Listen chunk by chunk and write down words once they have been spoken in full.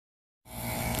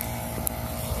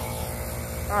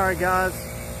Alright guys,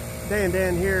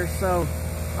 Dan here. So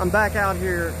I'm back out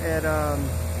here at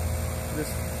this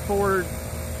Ford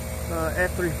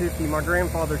F-350, my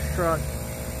grandfather's truck.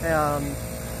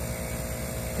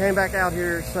 Came back out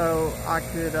here so I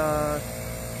could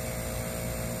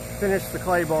finish the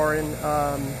clay barring.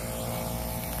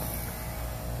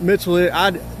 Mitchell,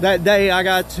 that day I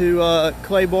got to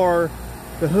clay bar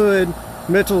the hood.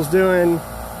 Mitchell's doing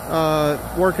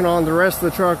working on the rest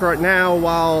of the truck right now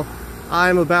while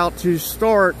I'm about to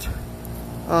start.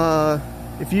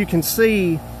 If you can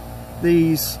see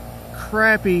these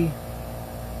crappy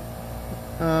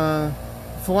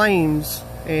flames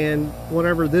and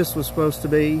whatever this was supposed to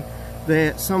be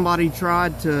that somebody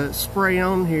tried to spray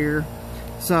on here.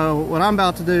 So what I'm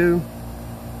about to do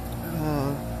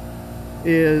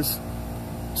is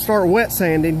start wet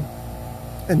sanding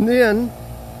and then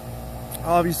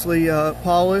obviously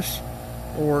polish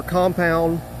or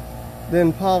compound,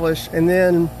 then polish, and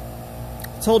then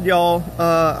I told y'all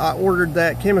I ordered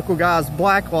that Chemical Guys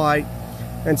blacklight,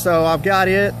 and so I've got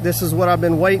it. This is what I've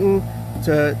been waiting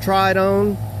to try it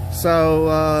on. So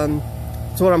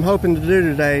that's what I'm hoping to do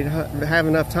today, to have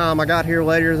enough time. I got here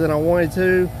later than I wanted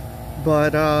to,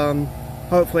 but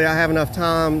hopefully I have enough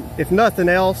time. If nothing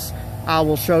else, I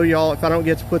will show y'all. If I don't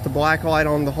get to put the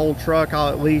blacklight on the whole truck, I'll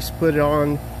at least put it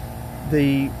on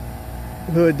the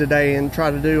hood today and try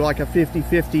to do like a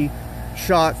 50-50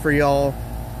 shot for y'all.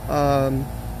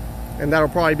 And that'll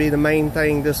probably be the main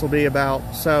thing this will be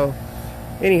about. So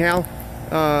anyhow,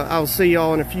 I'll see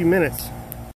y'all in a few minutes.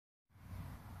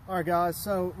 Alright guys,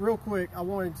 so real quick, I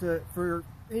wanted to, for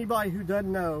anybody who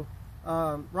doesn't know,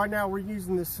 right now we're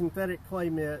using this synthetic clay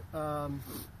mitt.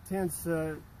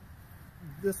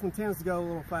 This one tends to go a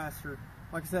little faster.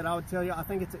 Like I said, I would tell you, I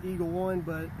think it's an Eagle one,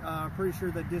 but I'm pretty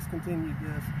sure they discontinued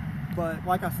this. But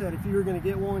like I said, if you were going to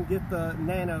get one, get the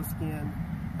nano skin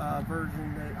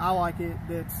version. That I like it.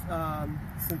 That's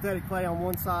synthetic clay on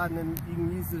one side, and then you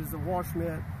can use it as a wash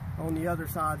mitt on the other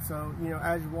side. So, you know,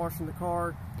 as you're washing the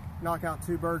car, knock out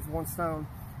two birds with one stone.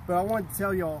 But I wanted to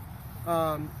tell y'all,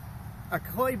 a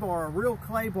clay bar, a real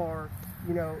clay bar,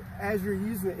 you know, as you're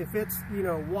using it, if it's, you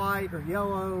know, white or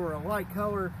yellow or a light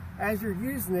color, as you're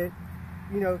using it,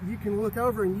 you know, you can look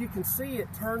over and you can see it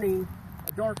turning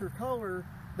a darker color.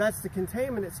 That's the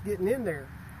contaminants getting in there.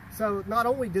 So not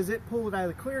only does it pull it out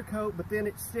of the clear coat, but then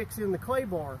it sticks in the clay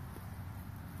bar.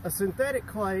 A synthetic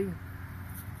clay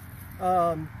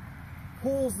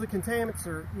pulls the contaminants,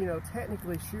 or, you know,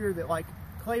 technically sure that, like,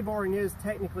 clay barring is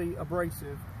technically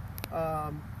abrasive.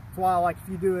 That's why, like, if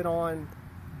you do it on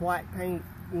black paint,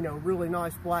 you know, really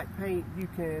nice black paint, you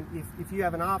can, if you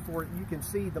have an eye for it, you can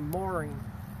see the marring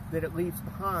that it leaves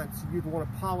behind, so you'd want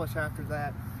to polish after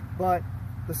that. But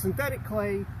the synthetic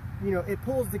clay, you know, it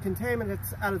pulls the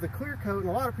contaminants out of the clear coat, and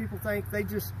a lot of people think they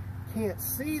just can't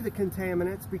see the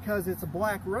contaminants because it's a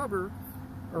black rubber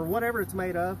or whatever it's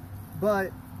made of.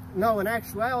 But no, in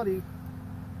actuality,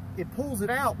 it pulls it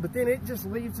out, but then it just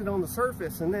leaves it on the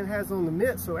surface and then has on the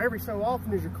mitt. So every so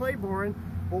often as you're clay barring,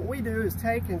 what we do is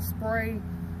take and spray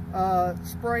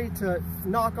to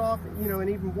knock off, you know, and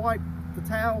even wipe the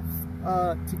towel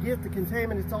to get the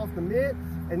contaminants off the mitt.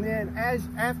 And then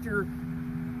after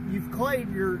you've clayed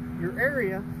your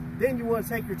area, then you want to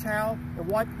take your towel and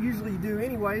wipe. Usually you do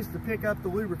anyways to pick up the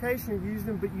lubrication you're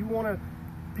using, but you want to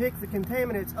pick the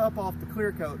contaminants up off the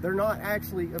clear coat. They're not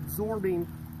actually absorbing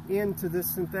into this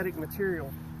synthetic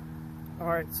material. All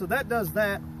right, so that does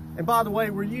that. And by the way,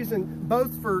 we're using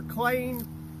both for claying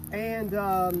and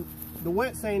the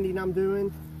wet sanding I'm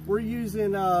doing. We're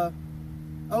using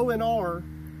O&R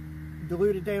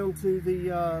diluted down to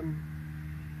the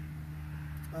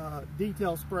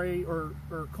detail spray or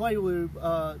clay lube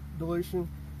dilution.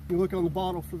 You look on the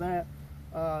bottle for that.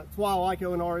 That's why I like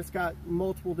O&R. It's got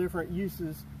multiple different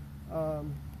uses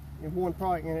in one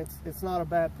product, and it's not a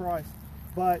bad price.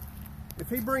 But if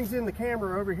he brings in the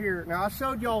camera over here, now I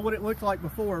showed y'all what it looked like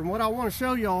before, and what I want to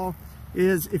show y'all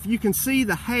is if you can see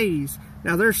the haze.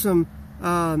 Now there's some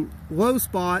low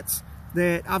spots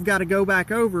that I've got to go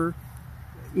back over.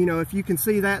 You know, if you can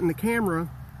see that in the camera,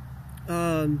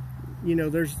 you know,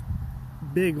 there's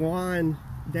big line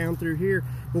down through here.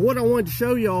 But what I wanted to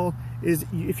show y'all is,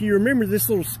 if you remember this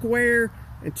little square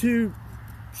and two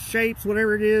shapes,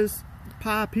 whatever it is,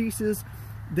 pie pieces,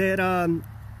 that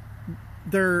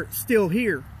they're still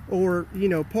here, or, you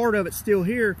know, part of it's still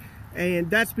here. And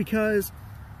that's because,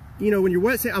 you know, when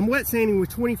you're I'm wet sanding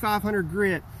with 2500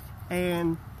 grit,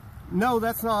 and no,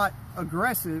 that's not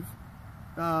aggressive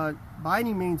by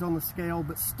any means on the scale,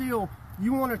 but still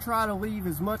you want to try to leave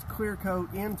as much clear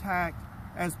coat intact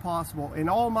as possible. And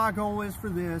all my goal is for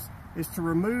this is to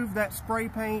remove that spray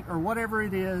paint or whatever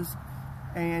it is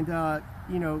and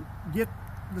you know, get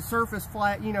the surface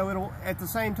flat. You know, it'll at the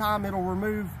same time it'll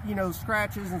remove, you know,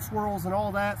 scratches and swirls and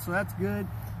all that, so that's good.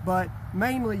 But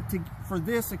mainly for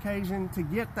this occasion, to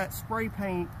get that spray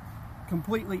paint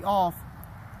completely off.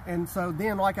 And so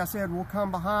then, like I said, we'll come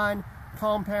behind,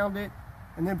 compound it,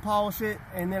 and then polish it,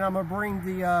 and then I'm gonna bring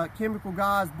the Chemical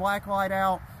Guys blacklight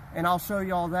out, and I'll show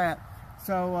you all that.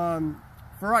 So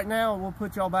for right now, we'll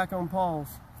put y'all back on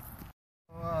pause.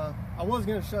 I was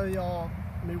gonna show y'all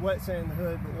me wet sanding the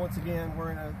hood, but once again,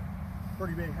 we're in a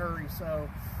pretty big hurry. So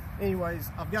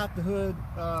anyways, I've got the hood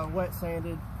wet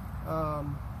sanded. As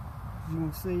you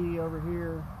can see over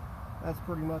here, that's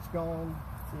pretty much gone,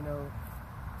 you know.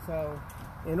 So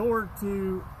in order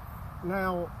to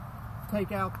now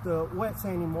take out the wet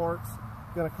sanding marks,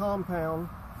 gonna compound,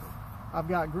 I've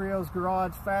got Griot's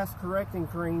Garage Fast Correcting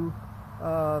Cream.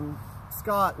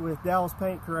 Scott with Dallas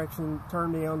Paint Correction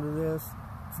turned me onto this.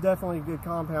 It's definitely a good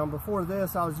compound. Before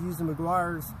this, I was using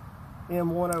McGuire's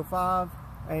M105,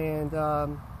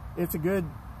 and it's a good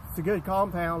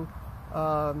compound,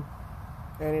 and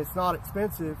it's not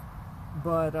expensive,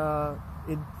 but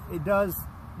it does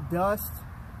dust,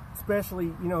 especially,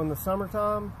 you know, in the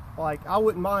summertime. Like, I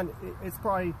wouldn't mind. It's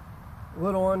probably a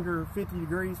little under 50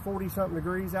 degrees, 40 something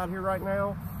degrees out here right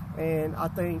now, and I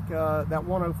think that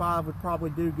 105 would probably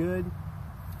do good.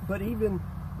 But even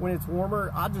when it's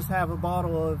warmer, I just have a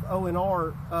bottle of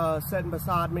O&R sitting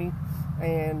beside me,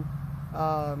 and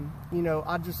you know,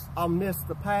 I'll miss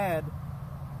the pad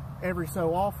every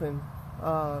so often.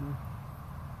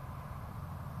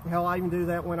 Hell, I even do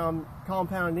that when I'm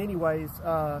compounding anyways.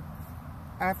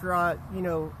 After I, you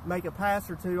know, make a pass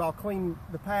or two, I'll clean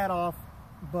the pad off,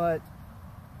 but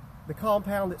the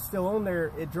compound that's still on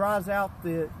there, it dries out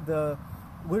the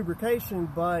lubrication,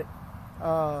 but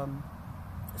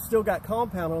still got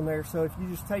compound on there. So if you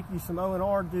just take you some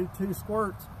O&R, do 2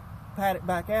 squirts, pat it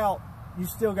back out, you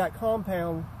still got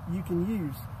compound you can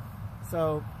use.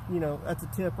 So, you know, that's a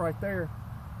tip right there.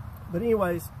 But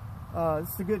anyways,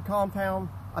 it's a good compound.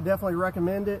 I definitely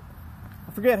recommend it.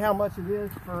 I forget how much it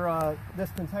is for this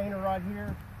container right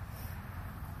here.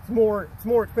 It's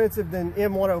more expensive than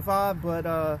M105, but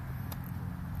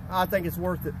I think it's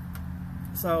worth it.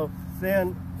 So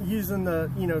then, using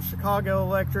the, you know, Chicago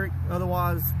Electric,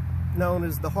 otherwise known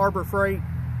as the Harbor Freight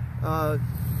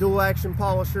dual action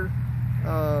polisher,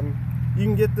 you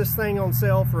can get this thing on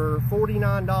sale for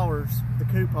 $49, the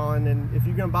coupon. And if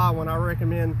you're gonna buy one, I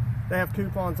recommend, they have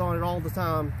coupons on it all the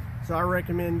time, so I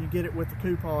recommend you get it with the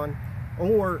coupon.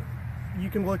 Or you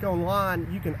can look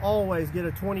online, you can always get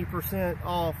a 20%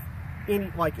 off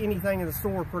anything in the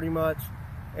store pretty much.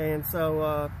 And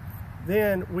so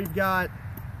then we've got,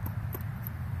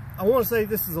 I want to say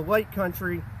this is a Lake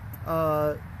Country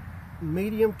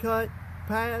medium cut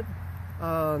pad.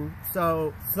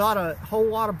 So it's not a whole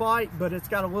lot of bite, but it's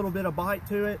got a little bit of bite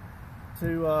to it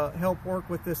to help work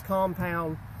with this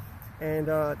compound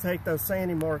and take those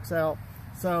sanding marks out.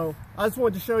 So I just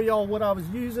wanted to show y'all what I was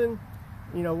using,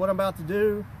 you know, what I'm about to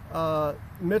do.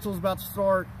 Mitchell's about to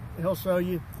start. He'll show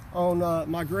you on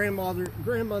my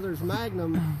grandmother's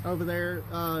Magnum over there.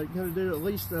 Gonna do at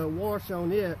least a wash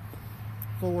on it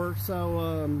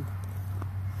so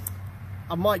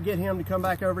I might get him to come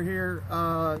back over here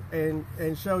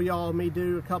and show y'all me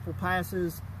do a couple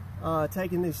passes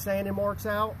taking these sanding marks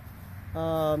out,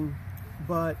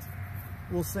 but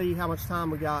we'll see how much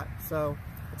time we got. So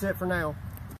that's it for now.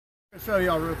 I'll show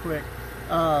y'all real quick.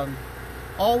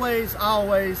 Always,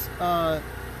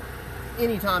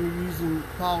 anytime you're using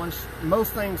polish,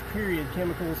 most things period,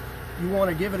 chemicals, you want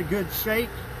to give it a good shake.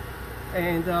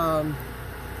 And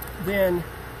then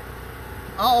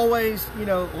I always, you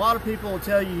know, a lot of people will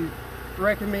tell you,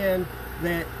 recommend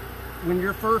that when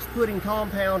you're first putting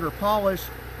compound or polish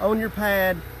on your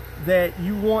pad, that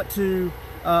you want to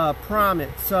prime it.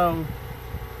 So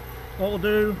what we'll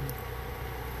do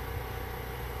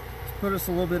is put us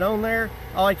a little bit on there.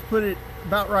 I like to put it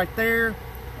about right there,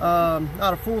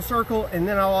 not a full circle, and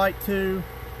then I like to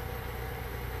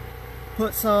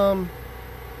put some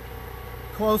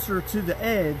closer to the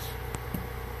edge,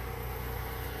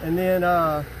 and then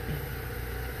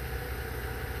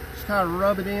just kind of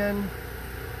rub it in,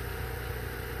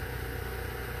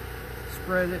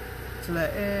 spread it to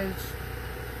that edge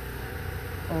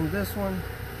on this one.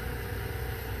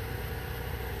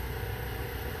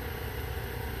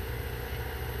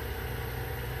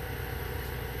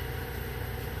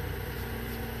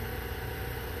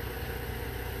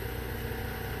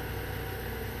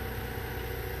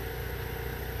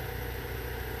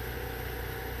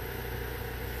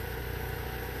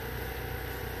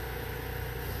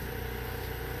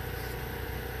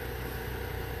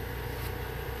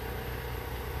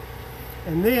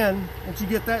 And then, once you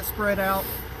get that spread out,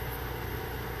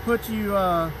 put you,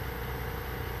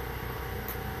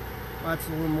 that's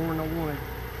a little more than I wanted.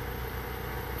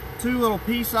 2 little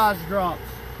pea-sized drops.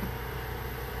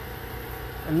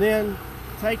 And then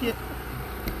take it,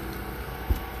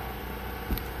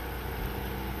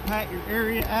 pat your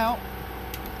area out.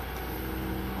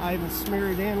 I even smear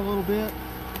it in a little bit,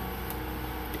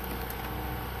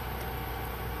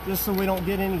 just so we don't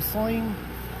get any sling.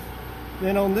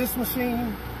 Then on this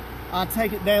machine, I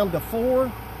take it down to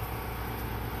 4,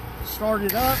 start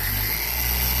it up,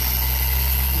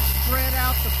 and spread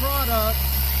out the product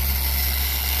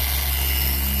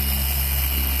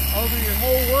over your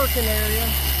whole working area.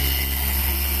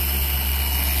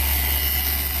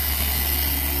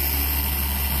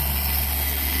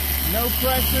 No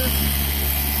pressure.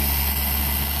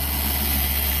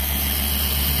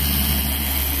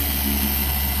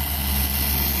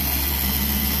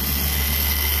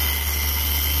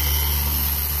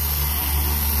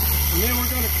 And then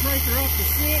we're going to crank her up to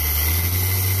 6.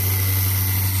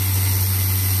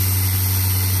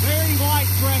 Very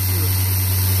light pressure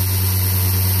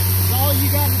is all you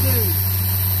got to do.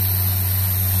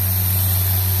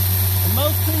 And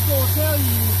most people will tell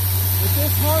you that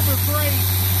this Harbor Freight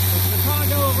or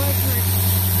Chicago Electric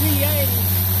VA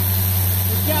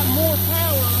has got more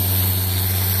power,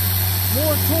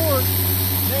 more torque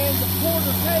than the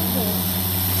Porter Cable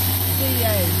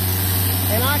VA.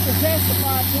 And I can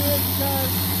testify to it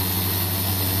because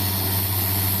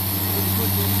let me put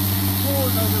this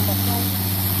cord over my shoulder.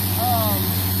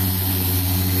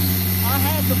 I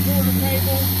have the Porter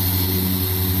Cable,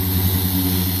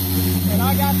 and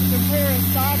I got to compare it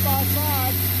side by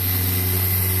side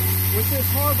with this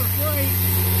Harbor Freight.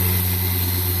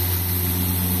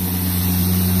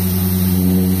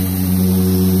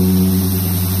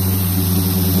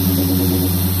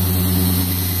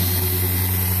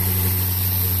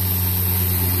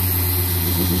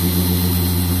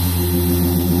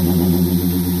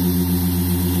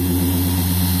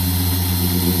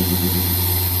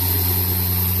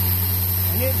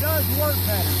 And it does work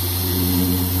better.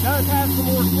 It does have some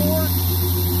more torque.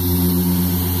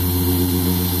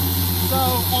 So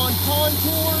on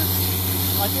contours,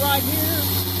 like right here,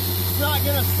 it's not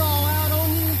gonna stall out on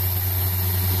you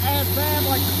as bad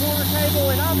like the Porter Cable.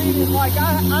 And I mean, it's like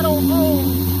I don't own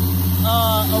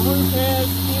a roof head,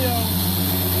 you know,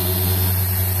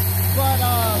 but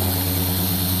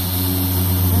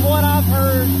from what I've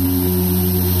heard,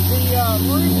 the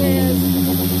roof head,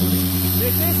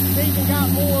 that this has even got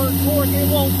more torque. It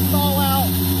won't stall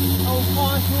out on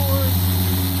contours,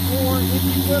 or if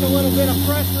you put a little bit of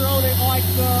pressure on it like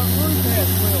the roof head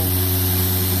will.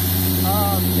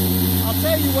 I'll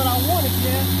tell you what I want to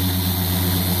get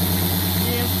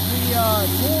is the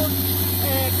Torque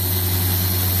X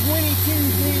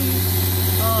 22D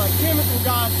chemical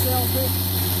guy sells it.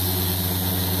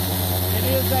 It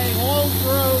is a long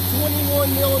throw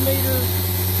 21 millimeter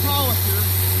polisher.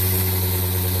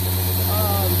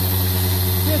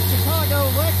 This Chicago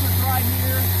Electric right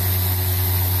here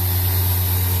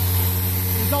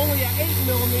is only an 8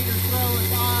 millimeter throw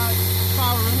if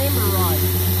I remember right.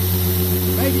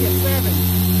 Maybe a 7,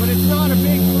 but it's not a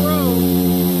big throw.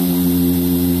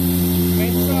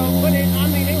 And so, but I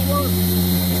mean, it works.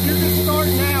 If you're just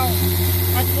starting out,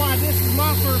 that's why this is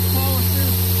my first polisher.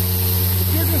 If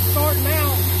you're just starting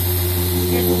out,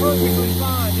 it's perfectly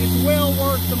fine. It's well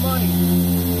worth the money.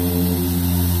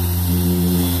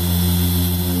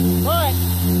 But,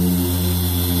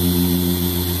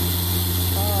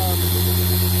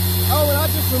 oh, and I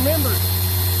just remembered,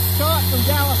 Scott from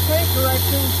Dallas Paint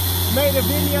Correction made a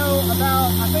video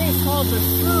about, I think it's called the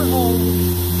Sure-Hold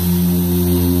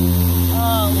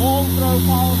long throw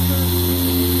polisher.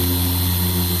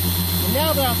 And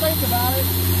now that I think about it,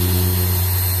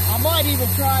 I might even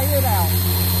try it out,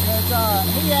 because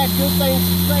he had good things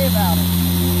to say about it.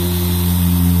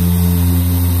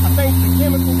 I think the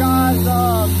chemical guys,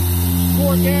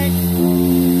 Torque X,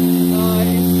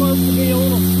 it's supposed to be a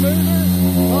little smoother,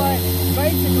 but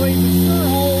basically the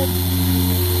Sure-Hold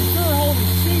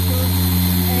is cheaper,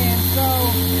 and so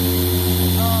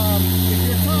if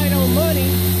you're tight on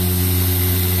money,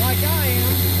 like I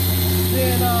am,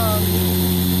 then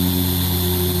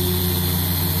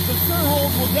the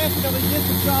Sure-Hold will definitely get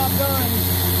the job done,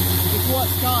 is what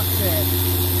Scott said.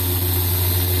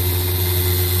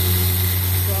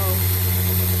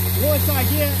 Once I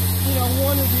get, you know,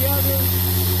 one or the other,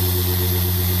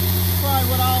 probably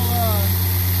what I'll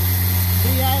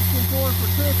be asking for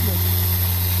Christmas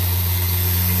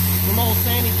from old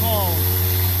Santa Claus.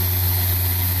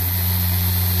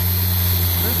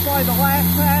 This is probably the last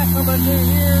pass I'm going to do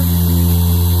here.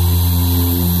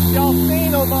 y'all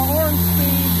seen on my orange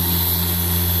speed,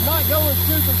 not going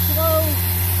super slow,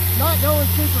 not going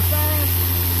super fast.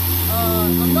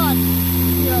 I'm not,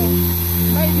 you know,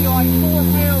 maybe like 4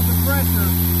 pounds of pressure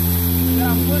that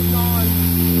I'm putting on.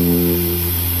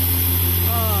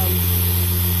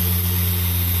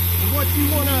 What you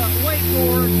want to wait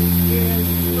for is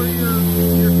for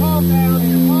your compound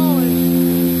and your polish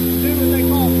to do what they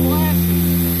call flashing,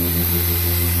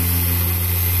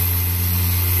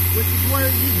 which is where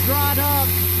you've dried up,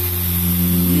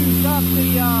 used up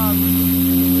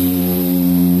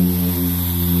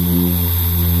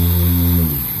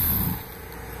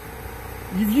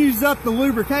you've used up the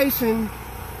lubrication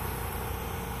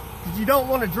because you don't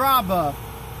want to dry buff.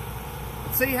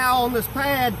 See how on this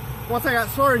pad, once I got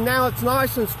started, now it's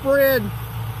nice and spread,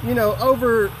 you know,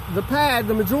 over the pad,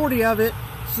 the majority of it,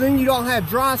 so then you don't have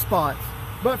dry spots.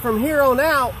 But from here on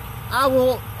out, I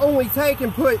will only take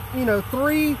and put, you know,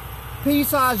 3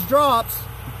 pea-sized drops.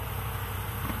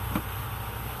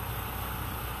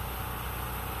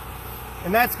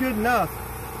 And that's good enough.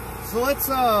 So let's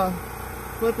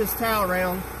flip this towel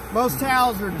around. Most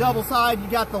towels are double-sided. You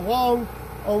got the long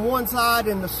on one side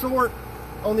and the short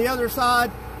on the other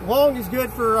side. Long is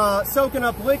good for soaking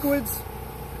up liquids.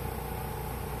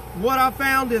 What I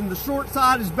found in the short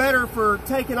side is better for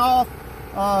taking off,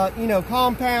 you know,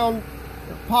 compound,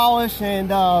 polish,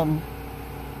 and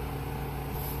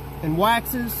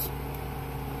waxes.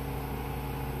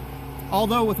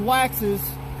 Although with waxes,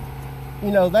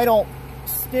 you know, they don't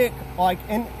stick like.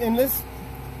 And this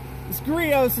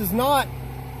Griot's is not.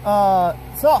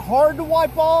 It's not hard to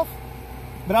wipe off.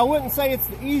 But I wouldn't say it's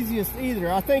the easiest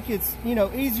either. I think it's, you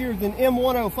know, easier than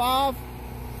M105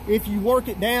 if you work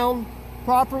it down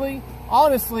properly.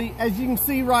 Honestly, as you can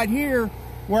see right here,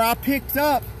 where I picked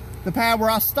up the pad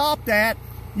where I stopped at,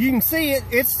 you can see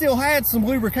it still had some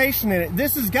lubrication in it.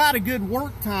 This has got a good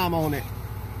work time on it.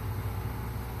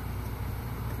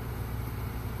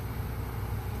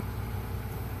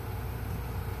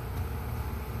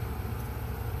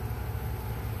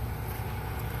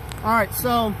 All right,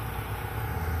 so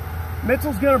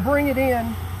Mitchell's gonna bring it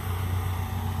in.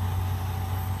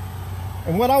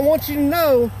 And what I want you to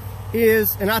know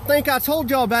is, and I think I told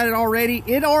y'all about it already,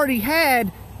 it already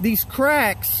had these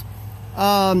cracks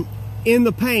in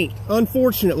the paint,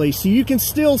 unfortunately. So you can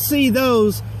still see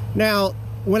those. Now,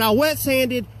 when I wet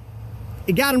sanded,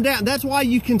 it got them down. That's why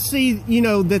you can see, you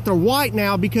know, that they're white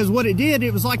now, because what it did,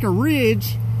 it was like a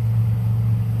ridge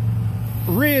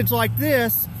like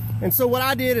this. And so what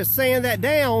I did is sand that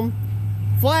down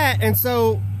flat, and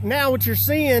so now what you're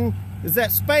seeing is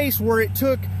that space where it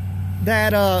took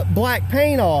that black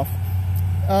paint off.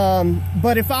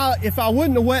 But if I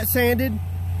wouldn't have wet sanded,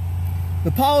 the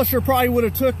polisher probably would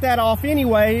have took that off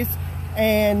anyways,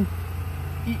 and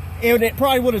it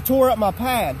probably would have tore up my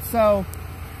pad. So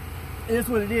it is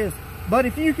what it is. But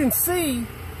if you can see,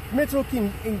 Mitchell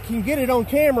can get it on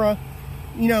camera,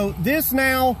 you know, this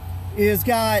now is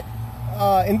got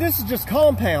and this is just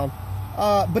compound.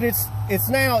 But it's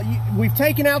now, we've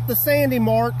taken out the sanding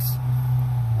marks,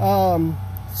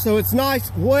 so it's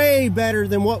nice, way better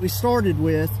than what we started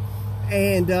with.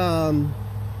 And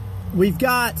we've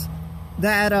got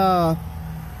that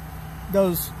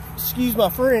those, excuse my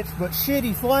French, but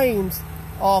shitty flames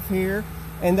off here,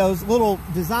 and those little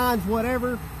designs,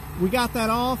 whatever, we got that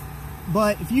off.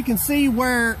 But if you can see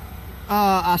where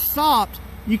I stopped,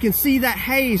 you can see that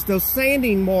haze, those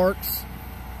sanding marks.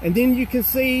 And then you can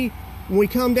see, when we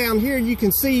come down here, you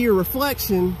can see your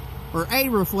reflection, or a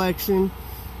reflection,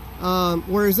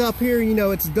 whereas up here, you know,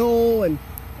 it's dull and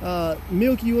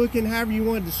milky looking, however you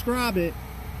want to describe it.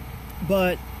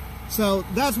 But, so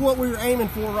that's what we were aiming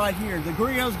for right here. The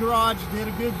Griot's Garage did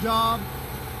a good job.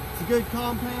 It's a good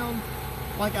compound.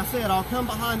 Like I said, I'll come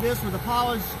behind this with a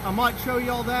polish. I might show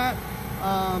you all that.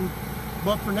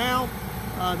 But for now,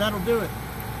 that'll do it.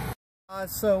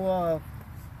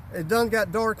 It done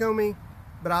got dark on me,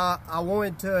 but I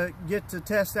wanted to get to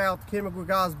test out the Chemical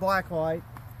Guys blacklight.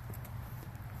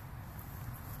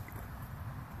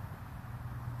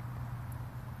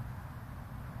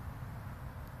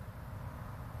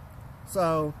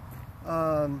 So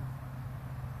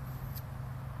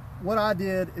what I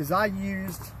did is I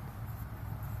used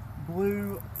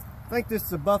blue, I think this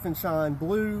is a Buff and Shine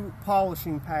blue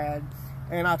polishing pad,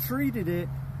 and I treated it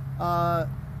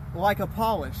like a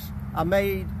polish. I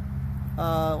made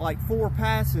like 4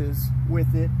 passes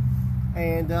with it,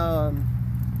 and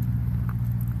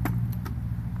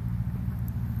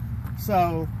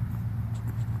so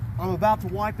I'm about to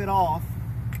wipe it off.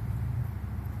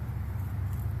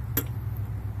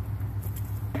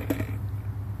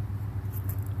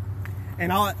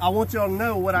 And I want y'all to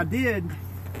know what I did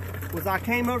was I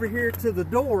came over here to the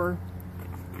door,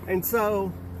 and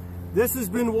so this has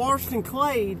been washed and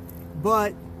clayed,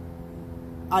 but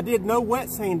I did no wet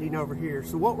sanding over here.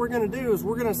 So what we're gonna do is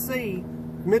we're gonna see,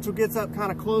 Mitchell gets up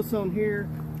kind of close on here,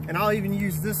 and I'll even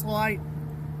use this light.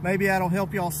 Maybe that'll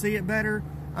help y'all see it better.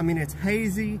 I mean, it's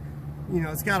hazy, you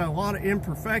know, it's got a lot of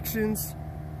imperfections.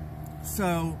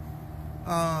 So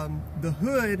the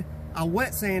hood, I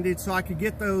wet sanded so I could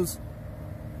get those,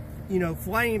 you know,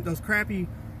 those crappy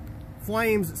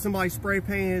flames that somebody spray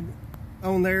painted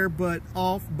on there, but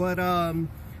off. But and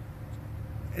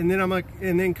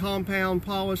then compound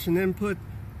polish, and then put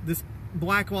this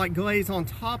blacklight glaze on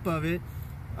top of it.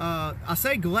 I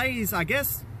say glaze, I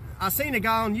guess I seen a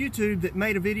guy on YouTube that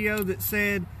made a video that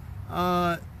said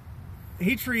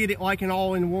he treated it like an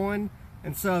all-in-one,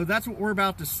 and so that's what we're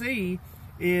about to see.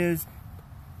 Is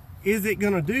it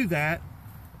gonna do that?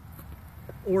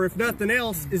 Or if nothing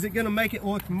else, is it gonna make it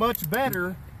look much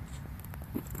better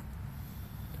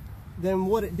than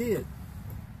what it did,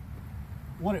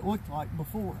 what it looked like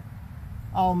before?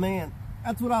 Oh man,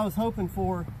 that's what I was hoping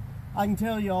for. I can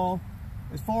tell y'all,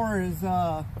 as far as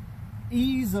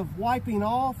ease of wiping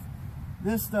off,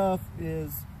 this stuff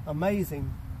is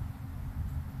amazing.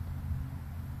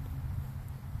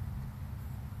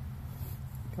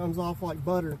 Comes off like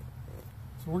butter.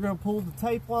 So we're gonna pull the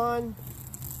tape line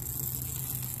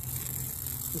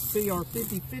to see our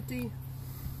 50/50.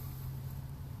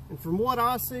 And from what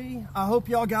I see, I hope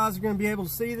y'all guys are gonna be able to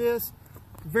see this.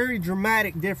 Very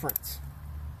dramatic difference.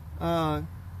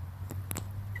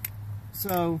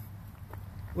 So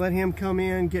let him come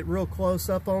in, get real close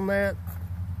up on that.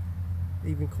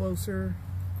 Even closer.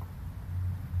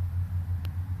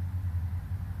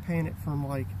 Pan it from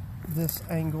like this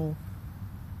angle.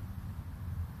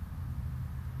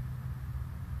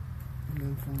 And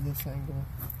then from this angle.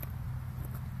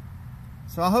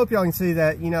 So I hope y'all can see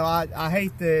that. You know, I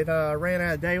hate that I ran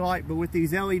out of daylight, but with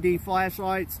these LED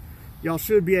flashlights, y'all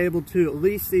should be able to at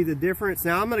least see the difference.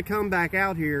 Now I'm going to come back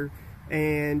out here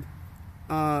and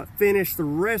finish the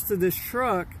rest of this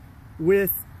truck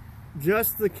with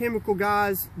just the Chemical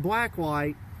Guys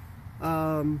blacklight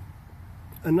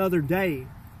another day.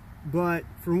 But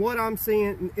from what I'm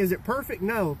seeing, is it perfect?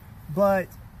 No, but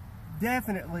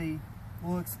definitely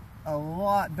looks a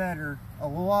lot better, a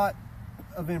lot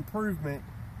of improvement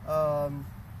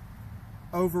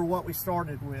over what we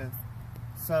started with.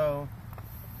 So,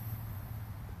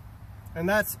 and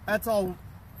that's all,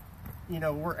 you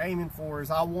know, we're aiming for.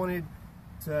 Is I wanted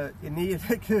to, it needed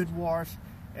a good wash.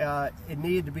 It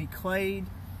needed to be clayed,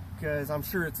 because I'm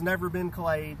sure it's never been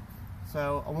clayed.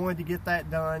 So I wanted to get that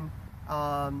done.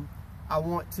 I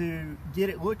want to get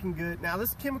it looking good. Now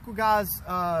this Chemical Guys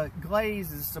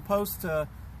glaze is supposed to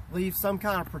leave some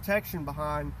kind of protection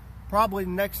behind. Probably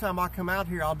the next time I come out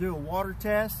here, I'll do a water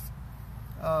test.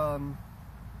 But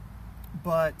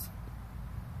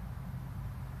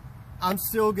I'm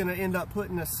still gonna end up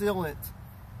putting a sealant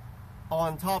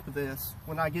on top of this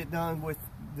when I get done with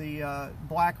the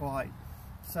blacklight.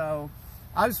 So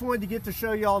I just wanted to get to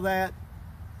show y'all that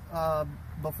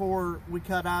before we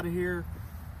cut out of here.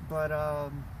 But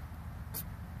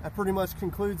that pretty much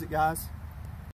concludes it, guys.